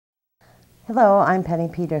Hello, I'm Penny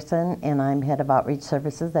Peterson, and I'm Head of Outreach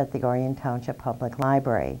Services at the Orion Township Public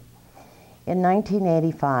Library. In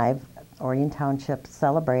 1985, Orion Township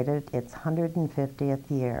celebrated its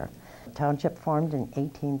 150th year. The township formed in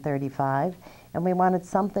 1835, and we wanted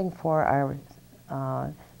something for our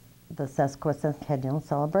the Sesquicentennial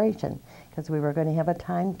celebration, because we were going to have a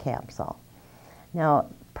time capsule. Now,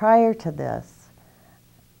 prior to this,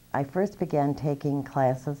 I first began taking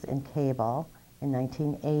classes in cable in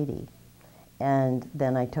 1980. And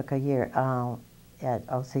then I took a year at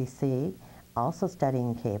OCC, also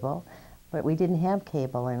studying cable, but we didn't have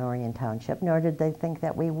cable in Orion Township, nor did they think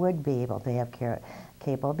that we would be able to have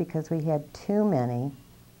cable because we had too many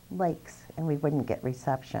lakes and we wouldn't get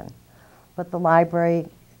reception. But the library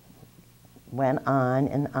went on,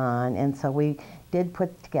 and so we did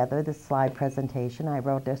put together the slide presentation. I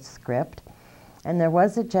wrote a script, and there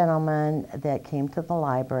was a gentleman that came to the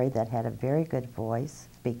library that had a very good voice,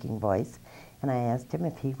 speaking voice, and I asked him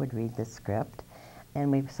if he would read the script.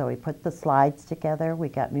 And so we put the slides together. We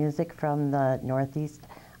got music from the Northeast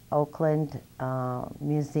Oakland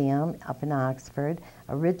Museum up in Oxford,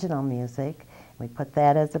 original music. We put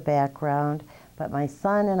that as a background. But my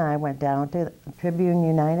son and I went down to Tribune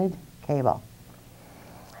United Cable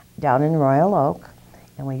down in Royal Oak,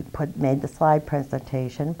 and we made the slide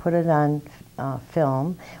presentation, put it on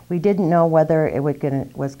film. We didn't know whether it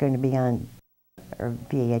was going to be on or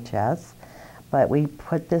VHS, but we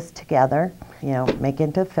put this together, make it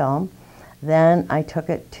into film. Then I took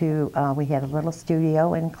it to, we had a little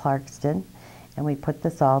studio in Clarkston, and we put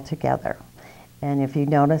this all together. And if you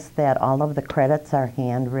notice that all of the credits are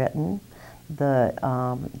handwritten,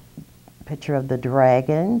 the picture of the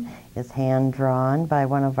dragon is hand-drawn by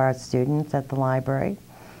one of our students at the library.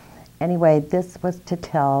 Anyway, this was to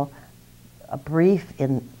tell a brief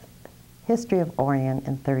history of Orion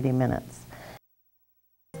in 30 minutes.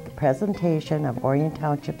 The presentation of Orion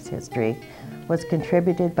Township's history was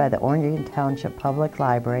contributed by the Orion Township Public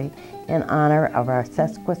Library in honor of our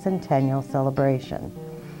Sesquicentennial celebration.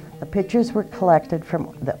 The pictures were collected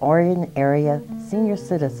from the Orion area senior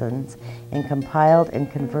citizens and compiled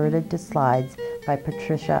and converted to slides by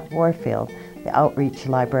Patricia Warfield, the outreach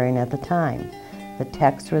librarian at the time. The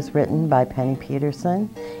text was written by Penny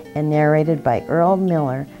Peterson and narrated by Earl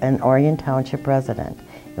Miller, an Orion Township resident.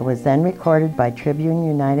 It was then recorded by Tribune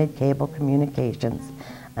United Cable Communications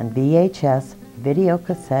on VHS video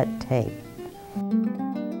cassette tape.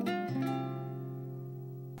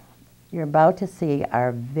 You're about to see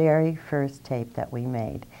our very first tape that we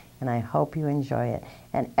made, and I hope you enjoy it.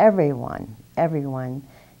 And everyone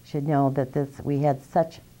should know that we had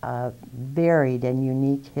such a varied and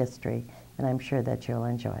unique history, and I'm sure that you'll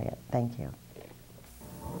enjoy it. Thank you.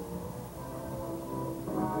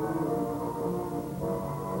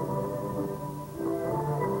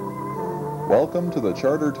 Welcome to the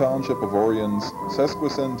Charter Township of Orion's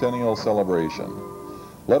Sesquicentennial celebration.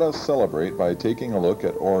 Let us celebrate by taking a look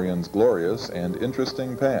at Orion's glorious and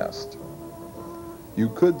interesting past. You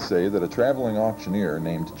could say that a traveling auctioneer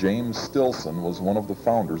named James Stilson was one of the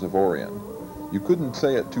founders of Orion. You couldn't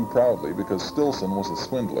say it too proudly because Stilson was a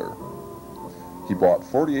swindler. He bought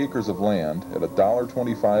 40 acres of land at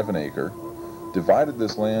 $1.25 an acre, divided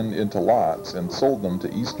this land into lots, and sold them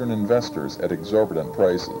to Eastern investors at exorbitant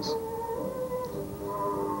prices.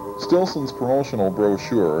 Stilson's promotional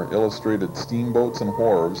brochure illustrated steamboats and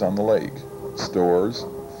wharves on the lake, stores,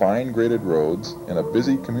 fine graded roads, and a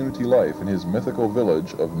busy community life in his mythical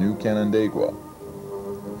village of New Canandaigua.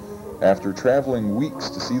 After traveling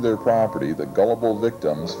weeks to see their property, the gullible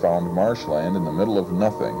victims found marshland in the middle of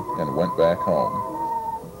nothing and went back home.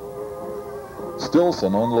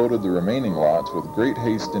 Stilson unloaded the remaining lots with great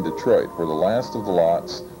haste in Detroit, where the last of the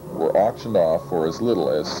lots were auctioned off for as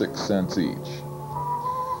little as 6 cents each.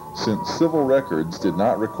 Since civil records did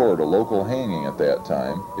not record a local hanging at that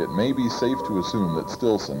time, it may be safe to assume that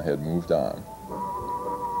Stilson had moved on.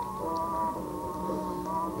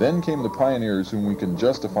 Then came the pioneers whom we can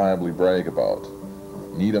justifiably brag about: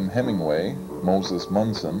 Needham Hemingway, Moses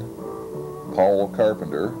Munson, Powell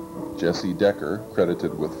Carpenter, Jesse Decker,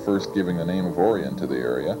 credited with first giving the name of Orion to the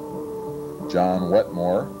area, John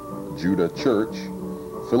Wetmore, Judah Church,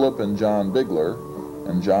 Philip and John Bigler,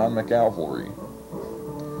 and John McAlvary.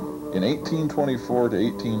 In 1824 to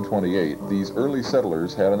 1828, these early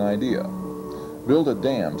settlers had an idea: build a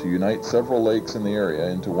dam to unite several lakes in the area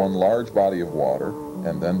into one large body of water,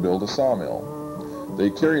 and then build a sawmill. They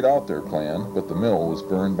carried out their plan, but the mill was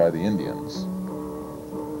burned by the Indians.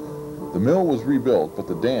 The mill was rebuilt, but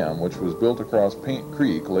the dam, which was built across Paint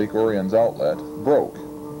Creek, Lake Orion's outlet, broke.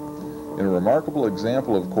 In a remarkable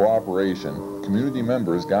example of cooperation, community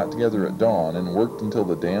members got together at dawn and worked until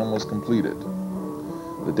the dam was completed.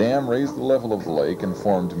 The dam raised the level of the lake and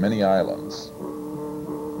formed many islands.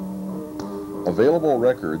 Available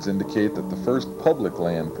records indicate that the first public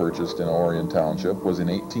land purchased in Orion Township was in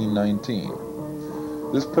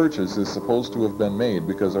 1819. This purchase is supposed to have been made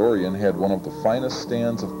because Orion had one of the finest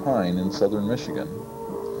stands of pine in southern Michigan.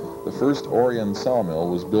 The first Orion sawmill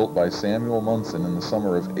was built by Samuel Munson in the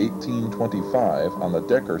summer of 1825 on the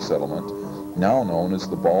Decker settlement, now known as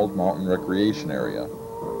the Bald Mountain Recreation Area.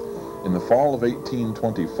 In the fall of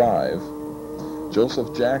 1825,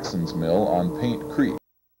 Joseph Jackson's mill on Paint Creek was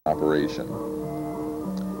in operation.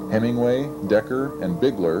 Hemingway, Decker, and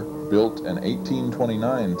Bigler built an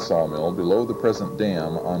 1829 sawmill below the present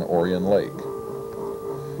dam on Orion Lake.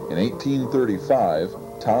 In 1835,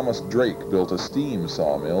 Thomas Drake built a steam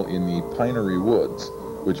sawmill in the Pinery Woods,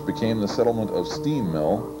 which became the settlement of Steam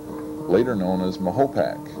Mill, later known as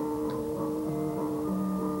Mahopac.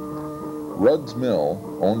 Rudd's Mill,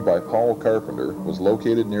 owned by Paul Carpenter, was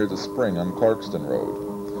located near the spring on Clarkston Road.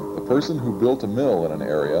 The person who built a mill in an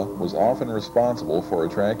area was often responsible for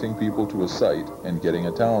attracting people to a site and getting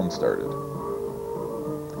a town started.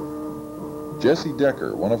 Jesse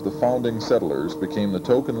Decker, one of the founding settlers, became the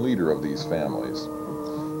token leader of these families.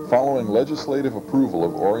 Following legislative approval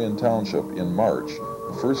of Orion Township in March,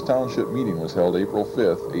 the first township meeting was held April 5,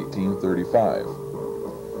 1835.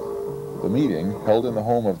 The meeting, held in the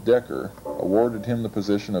home of Decker, awarded him the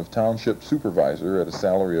position of township supervisor at a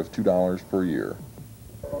salary of $2 per year.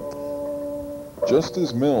 Just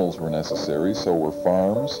as mills were necessary, so were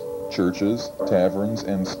farms, churches, taverns,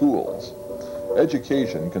 and schools.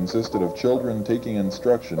 Education consisted of children taking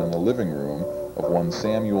instruction in the living room of one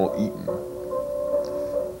Samuel Eaton.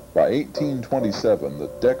 By 1827, the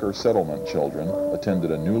Decker settlement children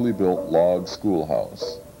attended a newly built log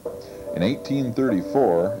schoolhouse. In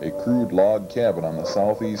 1834, a crude log cabin on the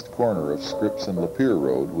southeast corner of Scripps and Lapeer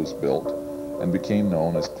Road was built and became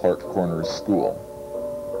known as Clark Corners School.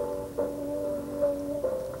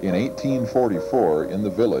 In 1844, in the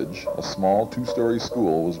village, a small two-story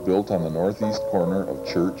school was built on the northeast corner of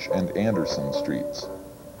Church and Anderson Streets.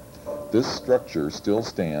 This structure still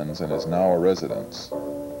stands and is now a residence.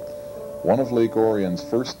 One of Lake Orion's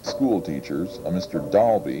first school teachers, a Mr.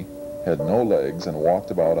 Dalby, had no legs and walked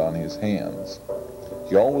about on his hands.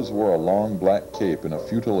 He always wore a long black cape in a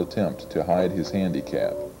futile attempt to hide his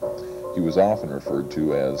handicap. He was often referred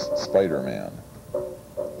to as Spider-Man.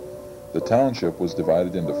 The township was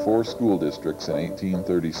divided into 4 school districts in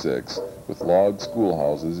 1836, with log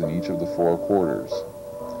schoolhouses in each of the 4 quarters.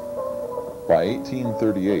 By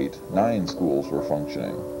 1838, 9 schools were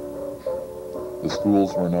functioning. The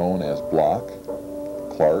schools were known as Block,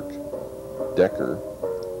 Clark, Decker,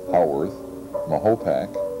 Howarth, Mahopac,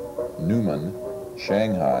 Newman,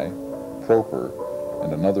 Shanghai, Proper,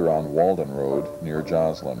 and another on Walden Road near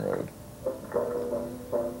Joslin Road.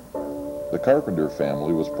 The Carpenter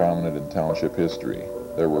family was prominent in township history.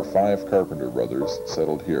 There were 5 Carpenter brothers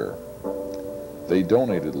settled here. They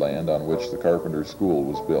donated land on which the Carpenter School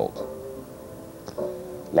was built.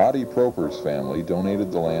 Lottie Proper's family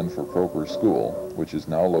donated the land for Proper School, which is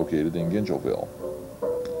now located in Gingellville.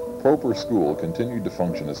 Proper School continued to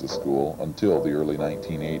function as a school until the early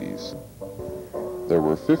 1980s. There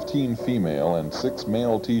were 15 female and 6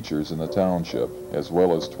 male teachers in the township, as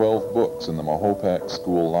well as 12 books in the Mahopac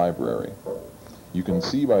School Library. You can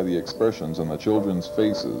see by the expressions on the children's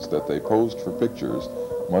faces that they posed for pictures,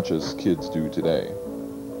 much as kids do today.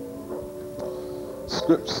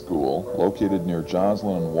 Scripps School, located near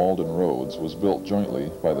Joslin and Walden Roads, was built jointly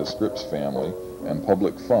by the Scripps family and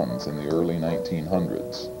public funds in the early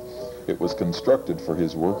 1900s. It was constructed for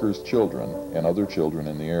his workers' children and other children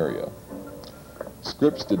in the area.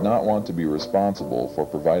 Scripps did not want to be responsible for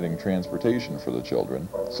providing transportation for the children,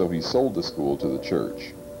 so he sold the school to the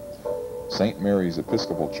church. St. Mary's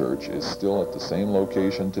Episcopal Church is still at the same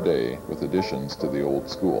location today, with additions to the old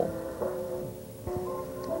school.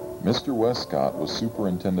 Mr. Westcott was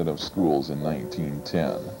superintendent of schools in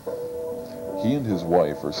 1910. He and his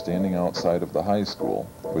wife are standing outside of the high school,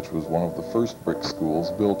 which was one of the first brick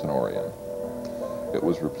schools built in Orion. It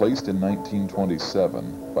was replaced in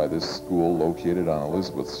 1927 by this school located on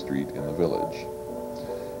Elizabeth Street in the village.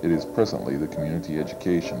 It is presently the Community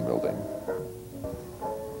Education Building.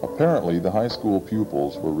 Apparently, the high school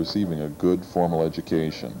pupils were receiving a good formal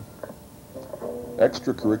education.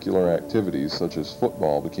 Extracurricular activities such as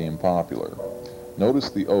football became popular.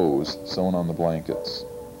 Notice the O's sewn on the blankets.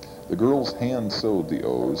 The girls hand-sewed the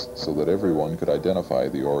O's so that everyone could identify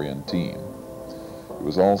the Orion team. It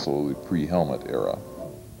was also the pre-helmet era.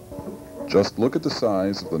 Just look at the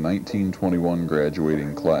size of the 1921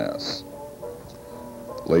 graduating class.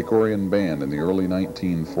 Lake Orion Band in the early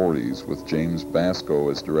 1940s with James Basco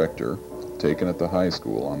as director, taken at the high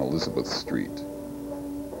school on Elizabeth Street.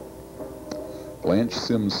 Blanche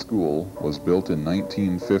Sims School was built in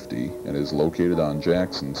 1950 and is located on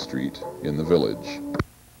Jackson Street in the village.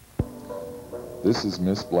 This is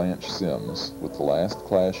Miss Blanche Sims with the last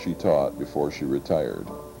class she taught before she retired.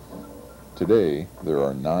 Today, there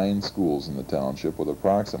are 9 schools in the township with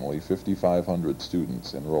approximately 5,500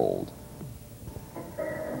 students enrolled.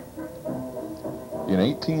 In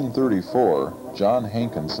 1834, John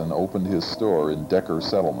Hankinson opened his store in Decker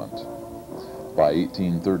Settlement. By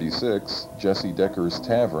 1836, Jesse Decker's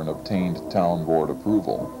Tavern obtained town board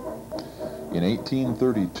approval. In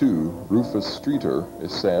 1832, Rufus Streeter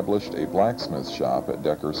established a blacksmith shop at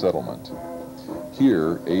Decker Settlement.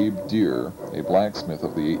 Here, Abe Deere, a blacksmith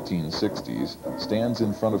of the 1860s, stands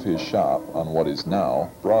in front of his shop on what is now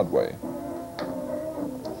Broadway.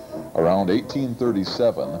 Around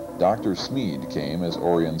 1837, Dr. Smead came as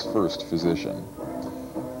Orion's first physician.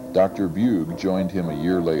 Dr. Bugh joined him a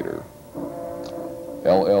year later.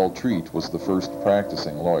 L.L. Treat was the first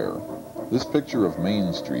practicing lawyer. This picture of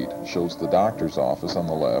Main Street shows the doctor's office on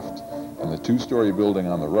the left, and the 2-story building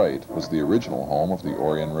on the right was the original home of the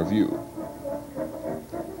Orion Review.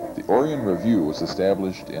 The Orion Review was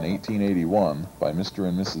established in 1881 by Mr.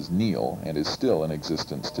 and Mrs. Neal and is still in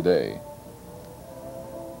existence today.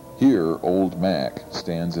 Here, Old Mac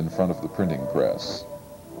stands in front of the printing press.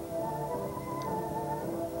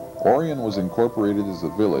 Orion was incorporated as a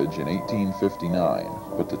village in 1859,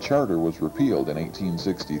 but the charter was repealed in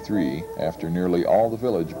 1863 after nearly all the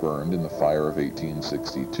village burned in the fire of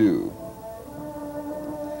 1862.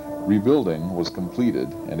 Rebuilding was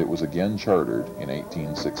completed and it was again chartered in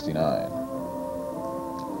 1869.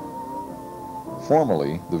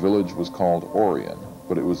 Formerly, the village was called Orion,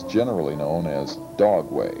 but it was generally known as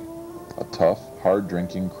Dogway, a tough,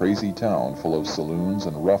 hard-drinking, crazy town full of saloons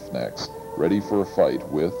and roughnecks ready for a fight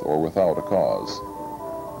with or without a cause.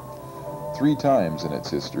 3 times in its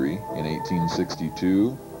history, in 1862,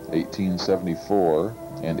 1874,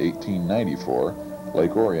 and 1894,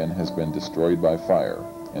 Lake Orion has been destroyed by fire,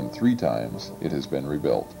 and 3 times it has been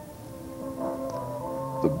rebuilt.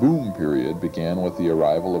 The boom period began with the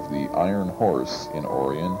arrival of the Iron Horse in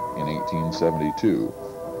Orion in 1872.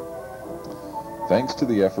 Thanks to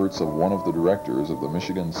the efforts of one of the directors of the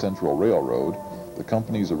Michigan Central Railroad, the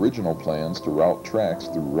company's original plans to route tracks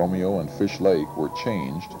through Romeo and Fish Lake were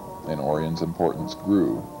changed, and Orion's importance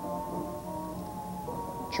grew.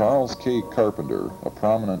 Charles K. Carpenter, a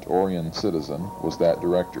prominent Orion citizen, was that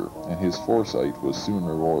director, and his foresight was soon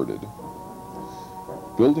rewarded.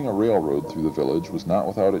 Building a railroad through the village was not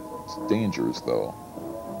without its dangers, though.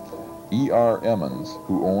 E.R. Emmons,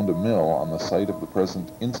 who owned a mill on the site of the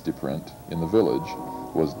present Instaprint in the village,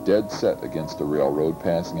 was dead set against a railroad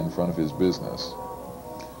passing in front of his business.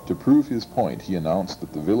 To prove his point, he announced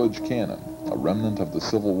that the village cannon, a remnant of the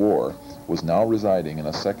Civil War, was now residing in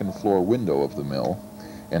a second-floor window of the mill,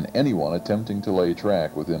 and anyone attempting to lay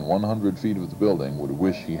track within 100 feet of the building would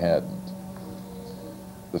wish he hadn't.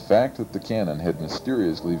 The fact that the cannon had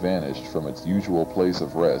mysteriously vanished from its usual place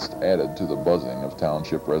of rest added to the buzzing of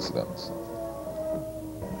township residents.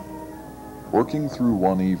 Working through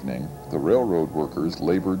one evening, the railroad workers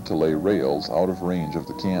labored to lay rails out of range of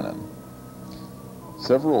the cannon.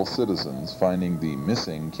 Several citizens, finding the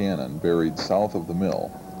missing cannon buried south of the mill,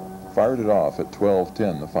 fired it off at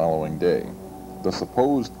 12:10 the following day. The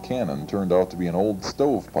supposed cannon turned out to be an old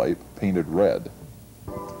stovepipe painted red.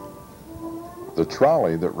 The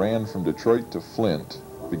trolley that ran from Detroit to Flint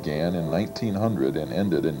began in 1900 and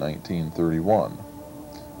ended in 1931.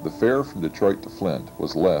 The fare from Detroit to Flint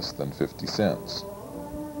was less than 50 cents.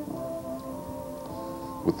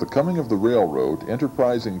 With the coming of the railroad,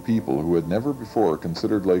 enterprising people who had never before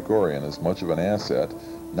considered Lake Orion as much of an asset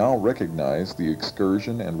now recognized the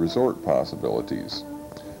excursion and resort possibilities.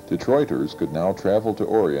 Detroiters could now travel to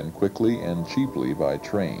Orion quickly and cheaply by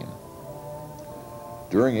train.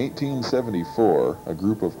 During 1874, a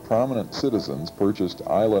group of prominent citizens purchased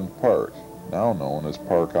Island Park, now known as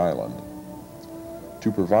Park Island.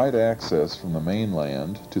 To provide access from the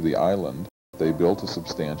mainland to the island, they built a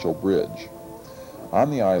substantial bridge. On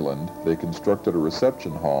the island, they constructed a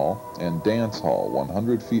reception hall and dance hall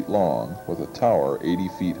 100 feet long with a tower 80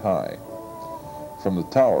 feet high. From the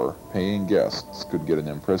tower, paying guests could get an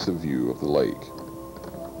impressive view of the lake.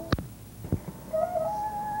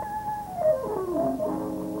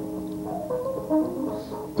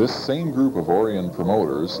 This same group of Orion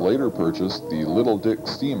promoters later purchased the Little Dick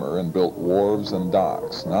steamer and built wharves and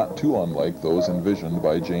docks, not too unlike those envisioned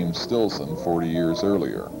by James Stilson 40 years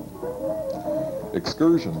earlier.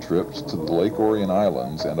 Excursion trips to the Lake Orion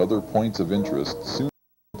Islands and other points of interest soon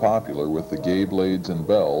became popular with the gay blades and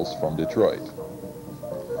belles from Detroit.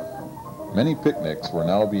 Many picnics were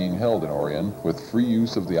now being held in Orion, with free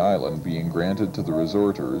use of the island being granted to the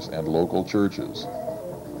resorters and local churches.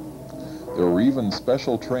 There were even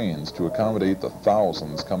special trains to accommodate the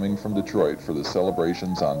thousands coming from Detroit for the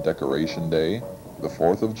celebrations on Decoration Day, the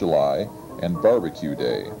 4th of July, and Barbecue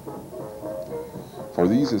Day. For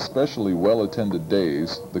these especially well-attended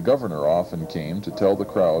days, the governor often came to tell the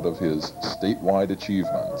crowd of his statewide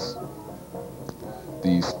achievements.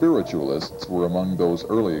 The spiritualists were among those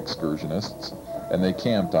early excursionists, and they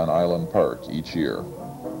camped on Island Park each year.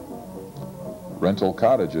 Rental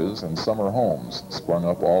cottages and summer homes sprung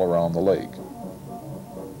up all around the lake.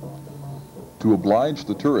 To oblige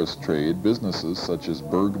the tourist trade, businesses such as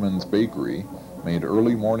Bergman's Bakery made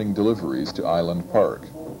early morning deliveries to Island Park.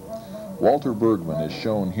 Walter Bergman is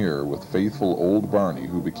shown here with faithful old Barney,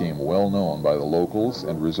 who became well known by the locals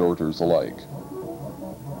and resorters alike.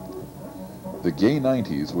 The gay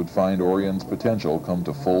 90s would find Orion's potential come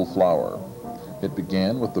to full flower. It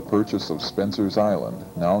began with the purchase of Spencer's Island,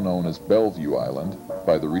 now known as Bellevue Island,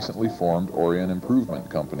 by the recently formed Orion Improvement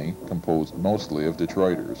Company, composed mostly of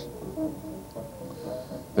Detroiters.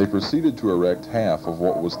 They proceeded to erect half of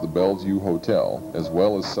what was the Bellevue Hotel, as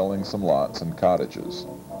well as selling some lots and cottages.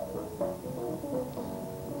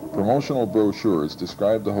 Promotional brochures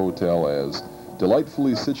described the hotel as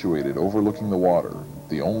delightfully situated overlooking the water,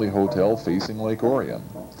 the only hotel facing Lake Orion.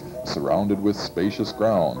 Surrounded with spacious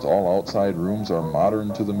grounds, all outside rooms are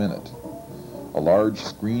modern to the minute. A large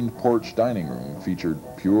screened porch dining room featured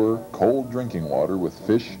pure, cold drinking water with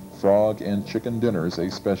fish, frog, and chicken dinners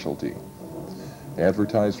a specialty.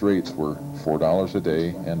 Advertised rates were $4 a day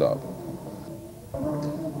and up.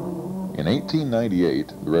 In 1898,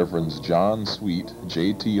 the Reverends John Sweet,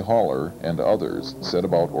 J.T. Haller, and others set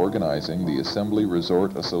about organizing the Assembly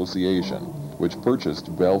Resort Association, which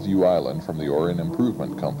purchased Bellevue Island from the Orion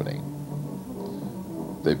Improvement Company.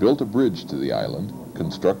 They built a bridge to the island,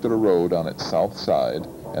 constructed a road on its south side,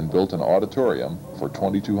 and built an auditorium for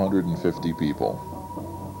 2,250 people.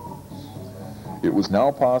 It was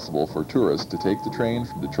now possible for tourists to take the train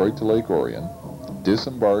from Detroit to Lake Orion,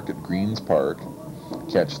 disembark at Greens Park,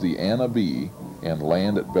 catch the Anna B, and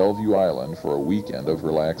land at Bellevue Island for a weekend of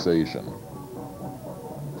relaxation.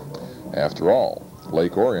 After all,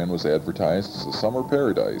 Lake Orion was advertised as a summer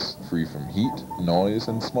paradise, free from heat, noise,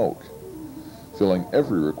 and smoke, filling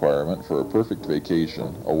every requirement for a perfect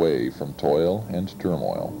vacation away from toil and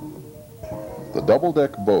turmoil. The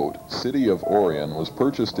double-deck boat, City of Orion, was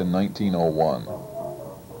purchased in 1901.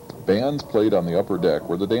 Bands played on the upper deck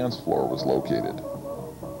where the dance floor was located.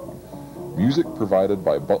 Music provided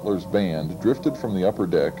by Butler's band drifted from the upper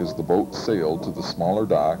deck as the boat sailed to the smaller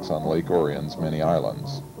docks on Lake Orion's many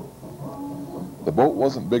islands. The boat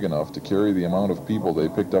wasn't big enough to carry the amount of people they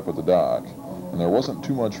picked up at the dock, and there wasn't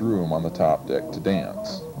too much room on the top deck to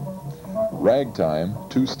dance. Ragtime,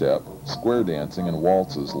 two-step, square dancing, and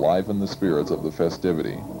waltzes livened the spirits of the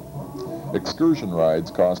festivity. Excursion rides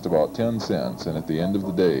cost about 10 cents, and at the end of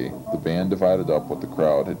the day, the band divided up what the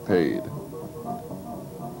crowd had paid.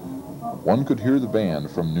 One could hear the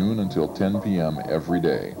band from noon until 10 p.m. every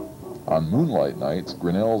day. On moonlight nights,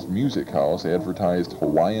 Grinnell's Music House advertised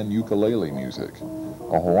Hawaiian ukulele music.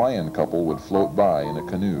 A Hawaiian couple would float by in a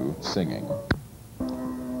canoe singing.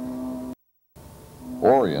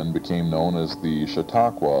 Orion became known as the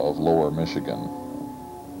Chautauqua of Lower Michigan.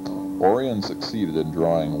 Orion succeeded in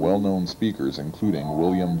drawing well-known speakers including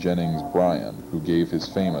William Jennings Bryan, who gave his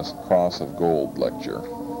famous Cross of Gold lecture.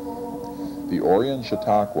 The Orion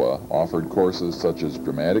Chautauqua offered courses such as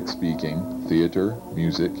dramatic speaking, theater,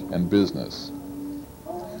 music, and business.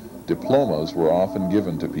 Diplomas were often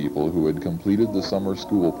given to people who had completed the summer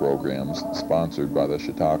school programs sponsored by the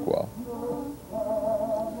Chautauqua.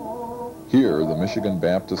 Here, the Michigan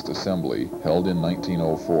Baptist Assembly, held in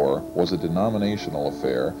 1904, was a denominational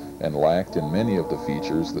affair and lacked in many of the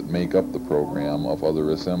features that make up the program of other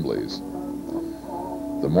assemblies.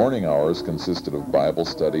 The morning hours consisted of Bible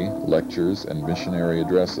study, lectures, and missionary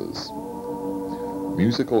addresses.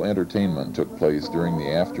 Musical entertainment took place during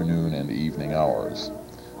the afternoon and evening hours.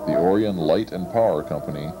 The Orion Light and Power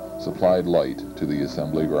Company supplied light to the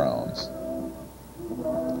assembly grounds.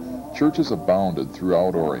 Churches abounded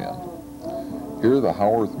throughout Orion. Here the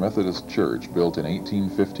Howarth Methodist Church, built in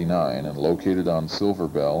 1859 and located on Silver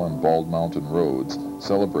Bell and Bald Mountain Roads,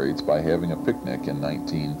 celebrates by having a picnic in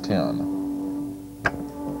 1910.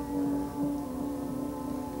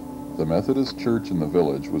 The Methodist Church in the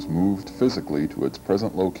village was moved physically to its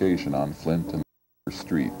present location on Flint and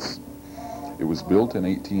streets. It was built in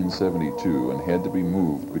 1872 and had to be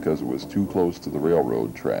moved because it was too close to the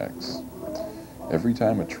railroad tracks. Every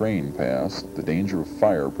time a train passed, the danger of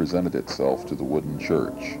fire presented itself to the wooden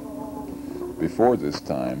church. Before this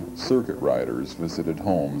time, circuit riders visited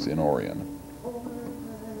homes in Orion.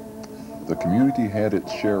 The community had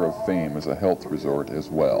its share of fame as a health resort as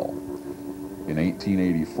well. In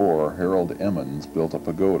 1884, Harold Emmons built a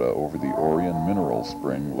pagoda over the Orion Mineral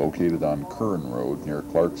Spring located on Kern Road near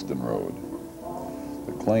Clarkston Road.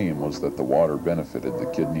 The claim was that the water benefited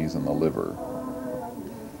the kidneys and the liver.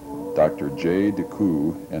 Dr. J.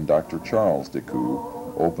 DeCoux and Dr. Charles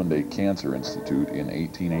DeCoux opened a cancer institute in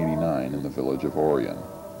 1889 in the village of Orion.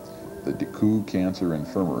 The DeCoux Cancer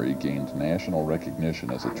Infirmary gained national recognition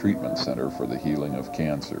as a treatment center for the healing of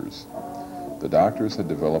cancers. The doctors had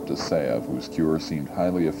developed a salve whose cure seemed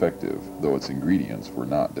highly effective, though its ingredients were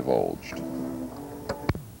not divulged.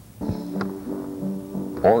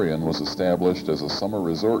 Orion was established as a summer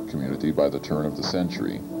resort community by the turn of the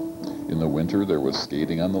century. In the winter there was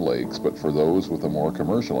skating on the lakes, but for those with a more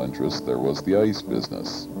commercial interest there was the ice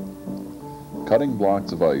business. Cutting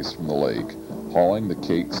blocks of ice from the lake, hauling the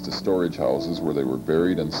cakes to storage houses where they were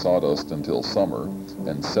buried in sawdust until summer,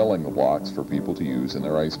 and selling the blocks for people to use in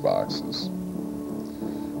their ice boxes.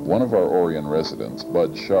 One of our Orion residents,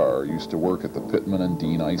 Bud Shar, used to work at the Pittman and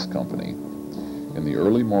Dean Ice Company. In the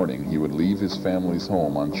early morning he would leave his family's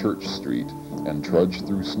home on Church Street and trudge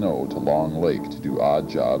through snow to Long Lake to do odd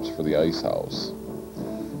jobs for the ice house.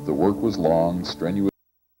 The work was long, strenuous,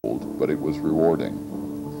 and cold, but it was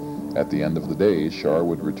rewarding. At the end of the day, Shar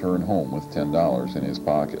would return home with $10 in his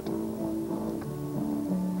pocket.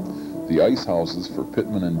 The ice houses for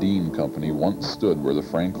Pittman and Dean Company once stood where the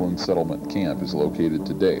Franklin Settlement Camp is located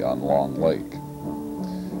today on Long Lake.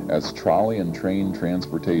 As trolley and train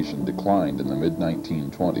transportation declined in the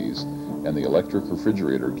mid-1920s and the electric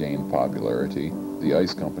refrigerator gained popularity, the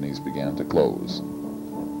ice companies began to close.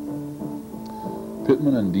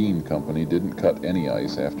 Pittman and Dean Company didn't cut any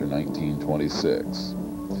ice after 1926.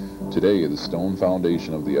 Today, the stone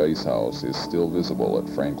foundation of the ice house is still visible at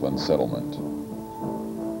Franklin Settlement.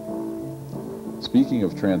 Speaking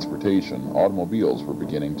of transportation, automobiles were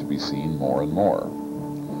beginning to be seen more and more.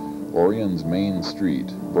 Orion's main street,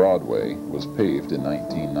 Broadway, was paved in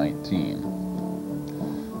 1919.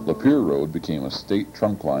 Lapeer Road became a state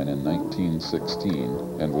trunk line in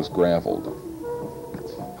 1916 and was graveled.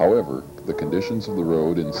 However, the conditions of the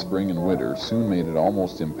road in spring and winter soon made it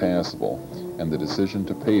almost impassable, and the decision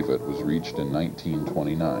to pave it was reached in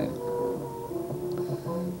 1929.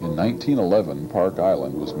 In 1911, Park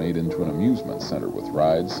Island was made into an amusement center with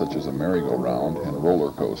rides such as a merry-go-round and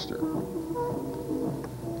roller coaster.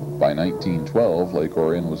 By 1912, Lake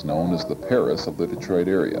Orion was known as the Paris of the Detroit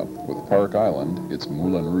area, with Park Island, its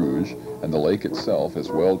Moulin Rouge, and the lake itself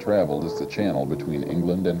as well-traveled as the channel between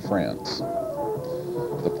England and France.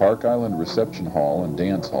 The Park Island Reception Hall and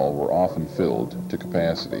Dance Hall were often filled to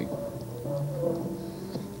capacity.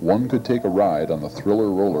 One could take a ride on the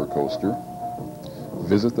Thriller roller coaster,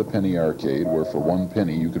 visit the Penny Arcade where for 1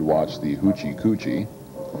 penny you could watch the Hoochie Coochie,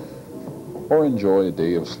 or enjoy a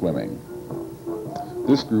day of swimming.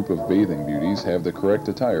 This group of bathing beauties have the correct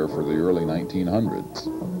attire for the early 1900s.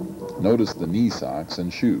 Notice the knee socks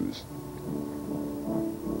and shoes.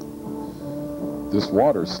 This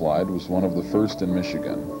water slide was one of the first in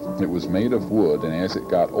Michigan. It was made of wood, and as it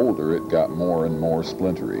got older, it got more and more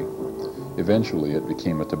splintery. Eventually, it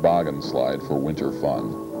became a toboggan slide for winter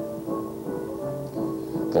fun.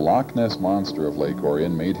 The Loch Ness Monster of Lake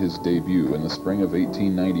Orion made his debut in the spring of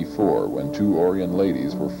 1894 when 2 Orion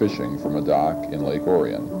ladies were fishing from a dock in Lake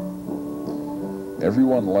Orion.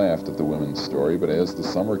 Everyone laughed at the women's story, but as the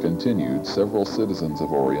summer continued, several citizens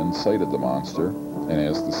of Orion sighted the monster, and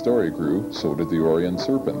as the story grew, so did the Orion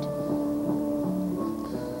serpent.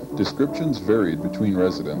 Descriptions varied between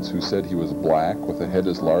residents who said he was black with a head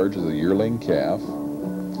as large as a yearling calf.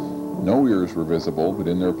 No ears were visible, but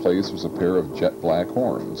in their place was a pair of jet black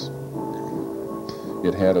horns.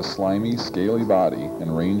 It had a slimy, scaly body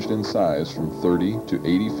and ranged in size from 30 to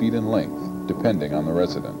 80 feet in length, depending on the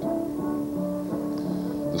resident.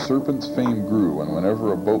 The serpent's fame grew, and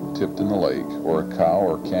whenever a boat tipped in the lake, or a cow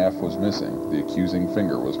or calf was missing, the accusing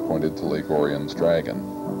finger was pointed to Lake Orion's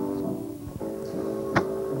dragon.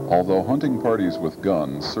 Although hunting parties with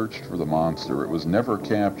guns searched for the monster, it was never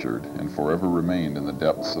captured and forever remained in the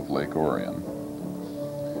depths of Lake Orion.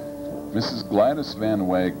 Mrs. Gladys Van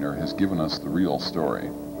Wagner has given us the real story.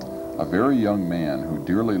 A very young man who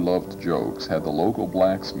dearly loved jokes had the local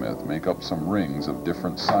blacksmith make up some rings of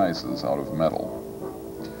different sizes out of metal.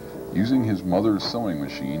 Using his mother's sewing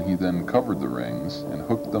machine, he then covered the rings and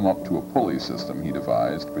hooked them up to a pulley system he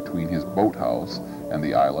devised between his boathouse and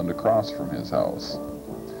the island across from his house.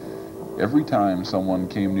 Every time someone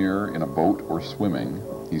came near in a boat or swimming,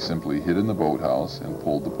 he simply hid in the boathouse and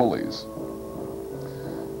pulled the pulleys.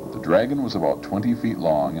 The dragon was about 20 feet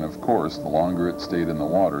long, and of course, the longer it stayed in the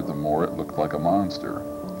water, the more it looked like a monster.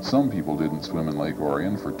 Some people didn't swim in Lake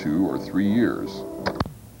Orion for 2 or 3 years.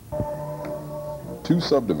 2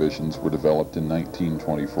 subdivisions were developed in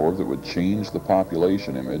 1924 that would change the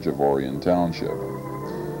population image of Orion Township.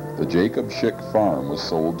 The Jacob Schick Farm was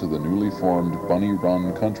sold to the newly formed Bunny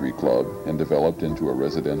Run Country Club and developed into a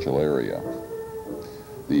residential area.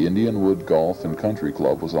 The Indian Wood Golf and Country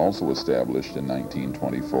Club was also established in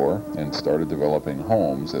 1924 and started developing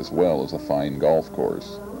homes as well as a fine golf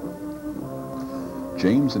course.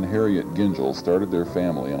 James and Harriet Gingell started their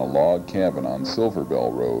family in a log cabin on Silver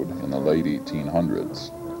Bell Road in the late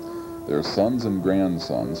 1800s. Their sons and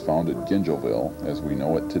grandsons founded Gingellville as we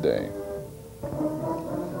know it today.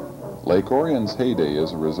 Lake Orion's heyday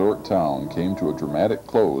as a resort town came to a dramatic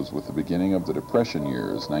close with the beginning of the Depression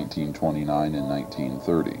years, 1929 and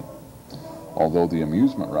 1930. Although the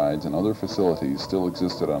amusement rides and other facilities still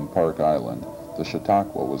existed on Park Island, the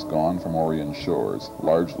Chautauqua was gone from Orion shores,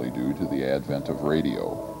 largely due to the advent of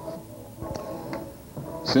radio.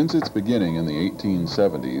 Since its beginning in the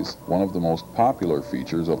 1870s, one of the most popular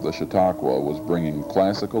features of the Chautauqua was bringing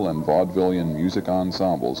classical and vaudevillian music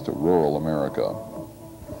ensembles to rural America.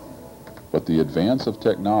 But the advance of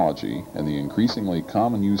technology and the increasingly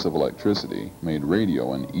common use of electricity made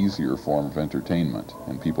radio an easier form of entertainment,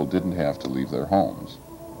 and people didn't have to leave their homes.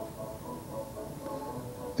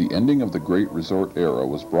 The ending of the Great Resort era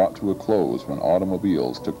was brought to a close when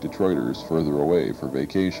automobiles took Detroiters further away for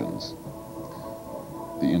vacations.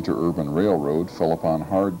 The interurban railroad fell upon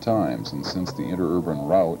hard times, and since the interurban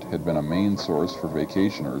route had been a main source for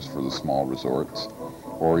vacationers for the small resorts,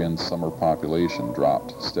 Orion's summer population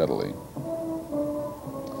dropped steadily.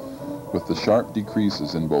 With the sharp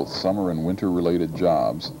decreases in both summer and winter-related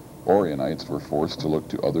jobs, Orionites were forced to look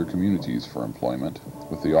to other communities for employment,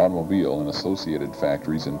 with the automobile and associated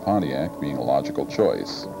factories in Pontiac being a logical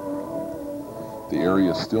choice. The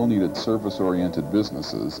area still needed service-oriented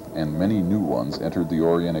businesses, and many new ones entered the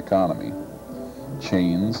Orion economy.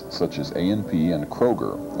 Chains such as A&P and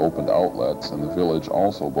Kroger opened outlets, and the village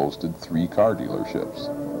also boasted 3 car dealerships.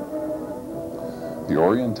 The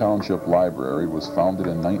Orion Township Library was founded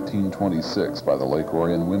in 1926 by the Lake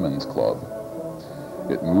Orion Women's Club.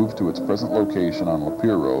 It moved to its present location on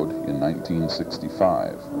Lapeer Road in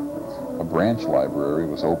 1965. A branch library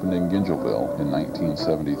was opened in Gingellville in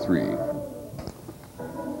 1973.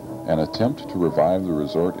 An attempt to revive the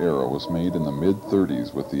resort era was made in the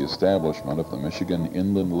mid-30s with the establishment of the Michigan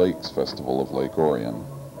Inland Lakes Festival of Lake Orion.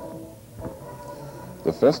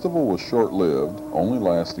 The festival was short-lived, only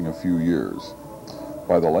lasting a few years.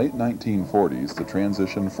 By the late 1940s, the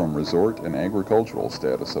transition from resort and agricultural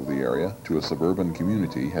status of the area to a suburban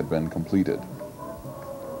community had been completed.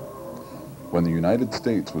 When the United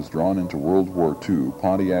States was drawn into World War II,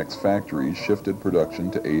 Pontiac's factories shifted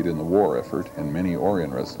production to aid in the war effort, and many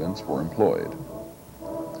Orion residents were employed.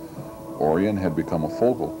 Orion had become a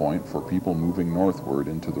focal point for people moving northward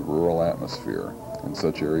into the rural atmosphere, in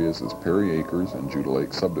such areas as Perry Acres and Judah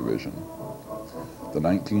Lake Subdivision. The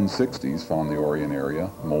 1960s found the Orion area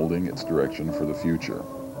molding its direction for the future.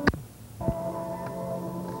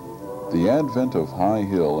 The advent of High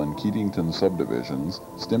Hill and Keatington subdivisions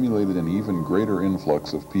stimulated an even greater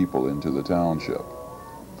influx of people into the township.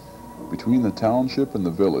 Between the township and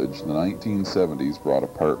the village, the 1970s brought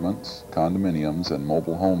apartments, condominiums, and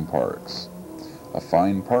mobile home parks. A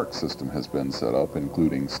fine park system has been set up,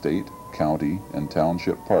 including state, county, and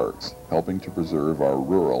township parks, helping to preserve our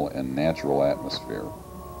rural and natural atmosphere.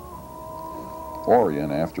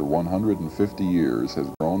 Orion, after 150 years, has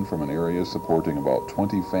grown from an area supporting about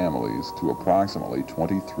 20 families to approximately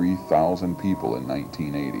 23,000 people in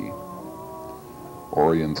 1980.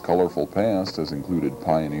 Orion's colorful past has included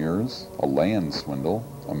pioneers, a land swindle,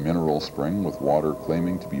 a mineral spring with water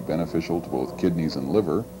claiming to be beneficial to both kidneys and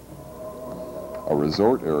liver, a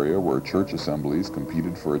resort area where church assemblies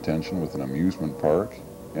competed for attention with an amusement park,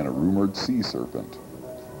 and a rumored sea serpent.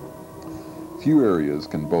 Few areas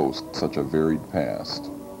can boast such a varied past.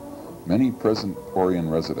 Many present Orion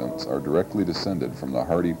residents are directly descended from the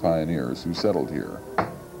hardy pioneers who settled here.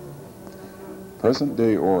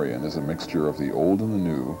 Present-day Orion is a mixture of the old and the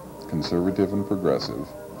new, conservative and progressive,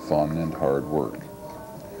 fun and hard work.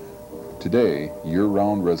 Today,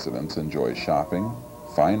 year-round residents enjoy shopping,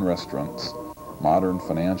 fine restaurants, modern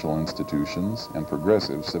financial institutions, and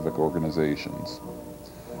progressive civic organizations.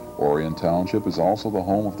 Orion Township is also the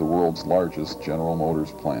home of the world's largest General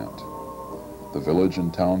Motors plant. The village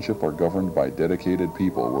and township are governed by dedicated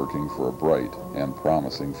people working for a bright and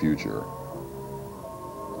promising future.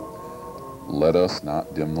 Let us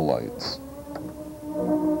not dim the lights.